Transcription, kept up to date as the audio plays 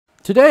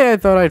Today I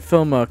thought I'd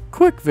film a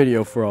quick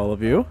video for all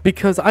of you,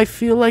 because I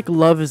feel like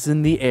love is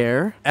in the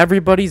air.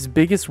 Everybody's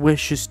biggest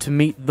wish is to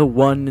meet the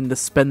one and to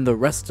spend the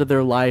rest of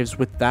their lives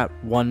with that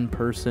one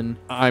person.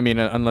 I mean,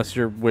 unless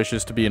your wish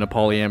is to be in a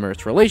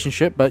polyamorous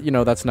relationship, but you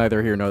know, that's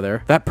neither here nor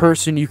there. That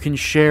person you can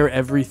share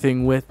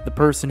everything with, the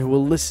person who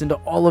will listen to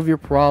all of your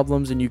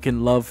problems and you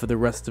can love for the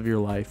rest of your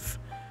life.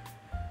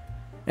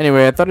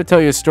 Anyway, I thought I'd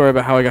tell you a story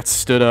about how I got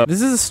stood up.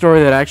 This is a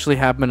story that actually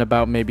happened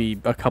about maybe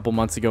a couple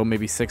months ago,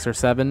 maybe 6 or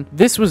 7.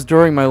 This was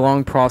during my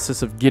long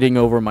process of getting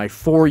over my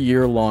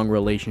 4-year-long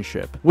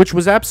relationship, which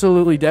was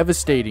absolutely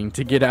devastating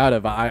to get out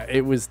of.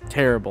 It was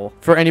terrible.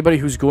 For anybody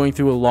who's going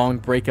through a long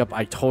breakup,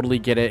 I totally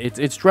get it.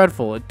 It's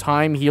dreadful.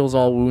 Time heals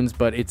all wounds,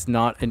 but it's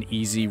not an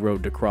easy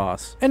road to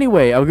cross.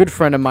 Anyway, a good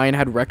friend of mine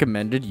had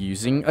recommended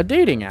using a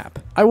dating app.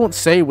 I won't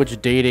say which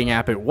dating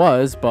app it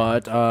was,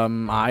 but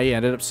I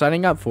ended up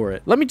signing up for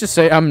it. Let me just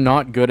say, I'm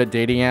not good at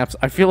dating apps.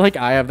 I feel like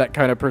I have that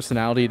kind of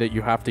personality that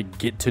you have to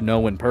get to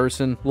know in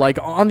person. Like,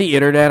 on the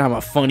internet, I'm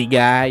a funny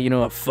guy, you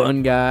know, a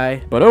fun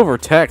guy. But over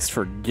text,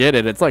 forget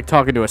it. It's like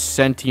talking to a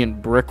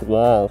sentient brick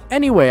wall.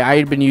 Anyway, I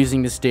had been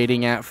using this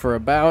dating app for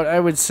about, I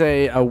would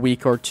say, a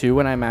week or two,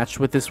 and I matched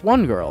with this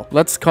one girl.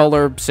 Let's call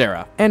her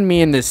Sarah. And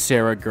me and this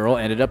Sarah girl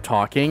ended up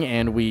talking,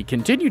 and we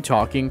continued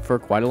talking for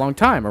quite a long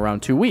time,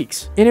 around 2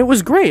 weeks. And it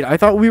was great. I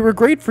thought we were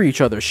great for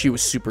each other. She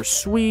was super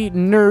sweet,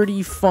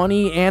 nerdy,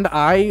 funny, and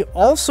I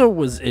also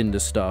was into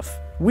stuff.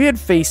 We had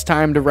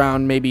FaceTimed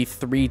around maybe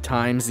 3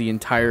 times the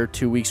entire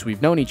 2 weeks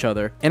we've known each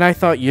other, and I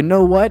thought, you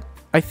know what?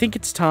 I think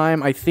it's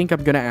time. I think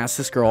I'm gonna ask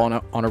this girl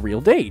on a real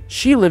date.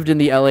 She lived in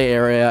the LA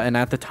area, and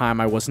at the time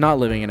I was not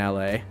living in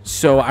LA.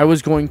 So I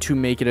was going to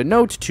make it a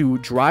note to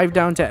drive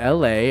down to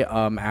LA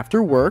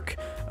after work,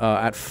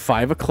 at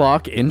 5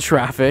 o'clock in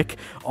traffic,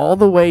 all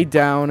the way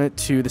down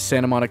to the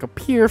Santa Monica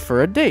Pier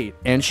for a date.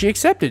 And she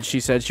accepted.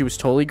 She said she was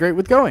totally great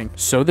with going.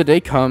 So the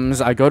day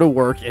comes, I go to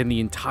work, and the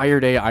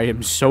entire day I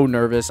am so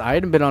nervous. I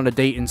hadn't been on a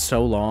date in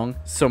so long.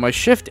 So my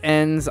shift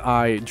ends,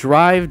 I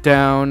drive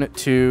down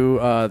to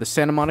the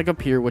Santa Monica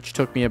Pier, which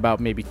took me about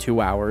maybe 2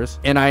 hours.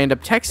 And I end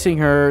up texting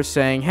her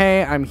saying,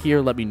 hey, I'm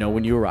here, let me know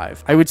when you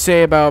arrive. I would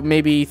say about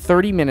maybe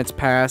 30 minutes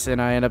pass, and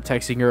I end up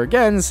texting her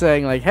again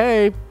saying like,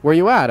 hey, where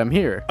you at? I'm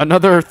here.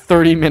 Another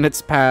 30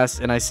 minutes pass,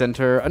 and I sent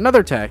her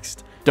another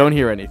text. Don't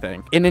hear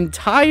anything. An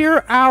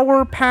entire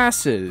hour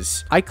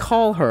passes. I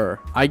call her.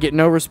 I get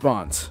no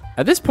response.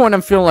 At this point,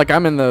 I'm feeling like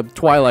I'm in the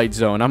Twilight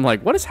Zone. I'm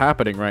like, what is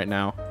happening right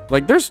now?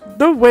 Like, there's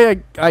no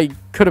way I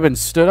could have been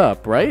stood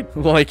up, right?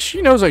 Like,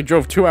 she knows I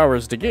drove 2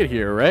 hours to get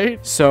here,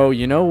 right? So,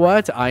 you know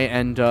what? I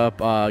end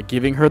up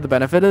giving her the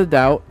benefit of the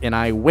doubt, and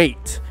I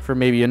wait for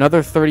maybe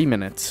another 30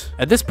 minutes.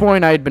 At this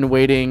point, I had been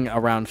waiting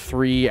around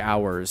 3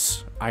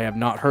 hours. I have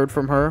not heard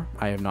from her.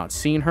 I have not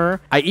seen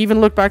her. I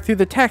even looked back through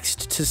the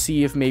text to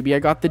see if maybe I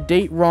got the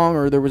date wrong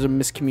or there was a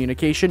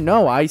miscommunication.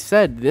 No, I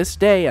said this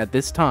day at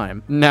this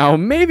time. Now,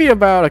 maybe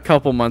about a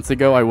couple months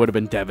ago, I would have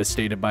been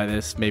devastated by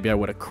this. Maybe I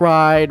would have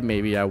cried.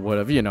 Maybe I would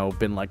have, you know,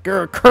 been like,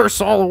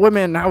 curse all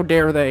women. How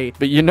dare they?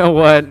 But you know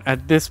what?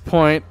 At this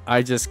point,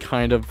 I just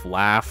kind of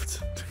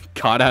laughed,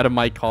 got out of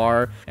my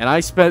car, and I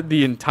spent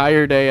the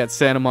entire day at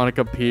Santa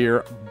Monica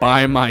Pier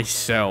by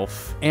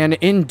myself. And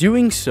in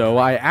doing so,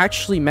 I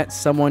actually met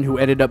someone who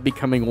ended up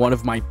becoming one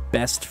of my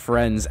best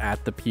friends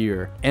at the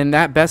pier. And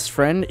that best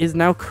friend is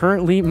now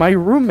currently my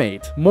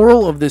roommate.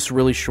 Moral of this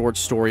really short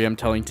story I'm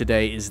telling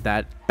today is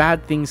that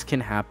bad things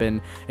can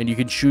happen, and you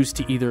can choose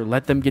to either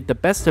let them get the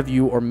best of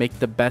you or make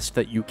the best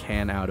that you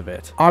can out of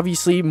it.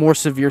 Obviously, more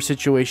severe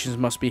situations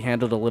must be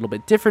handled a little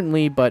bit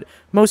differently, but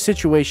most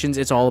situations,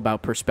 it's all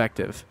about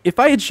perspective. If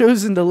I had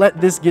chosen to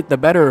let this get the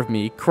better of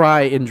me,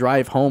 cry and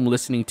drive home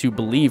listening to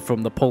Believe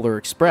from the Polar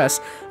Express,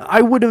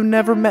 I would have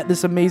never met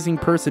this amazing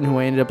person who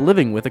I ended up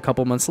living with a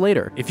couple months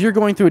later. If you're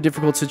going through a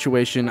difficult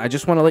situation, I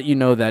just want to let you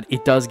know that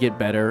it does get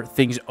better.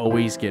 Things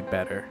always get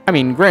better. I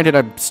mean, granted,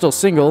 I'm still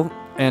single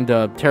and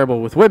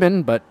terrible with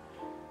women, but,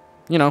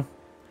 you know,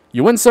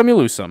 you win some, you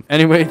lose some.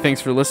 Anyway, thanks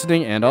for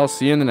listening, and I'll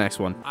see you in the next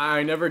one.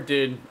 I never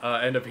did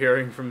end up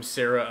hearing from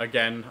Sarah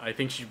again. I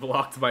think she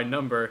blocked my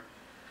number.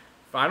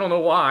 I don't know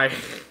why.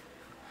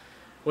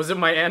 Was it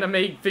my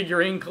anime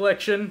figurine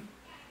collection?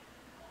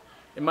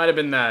 It might have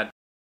been that.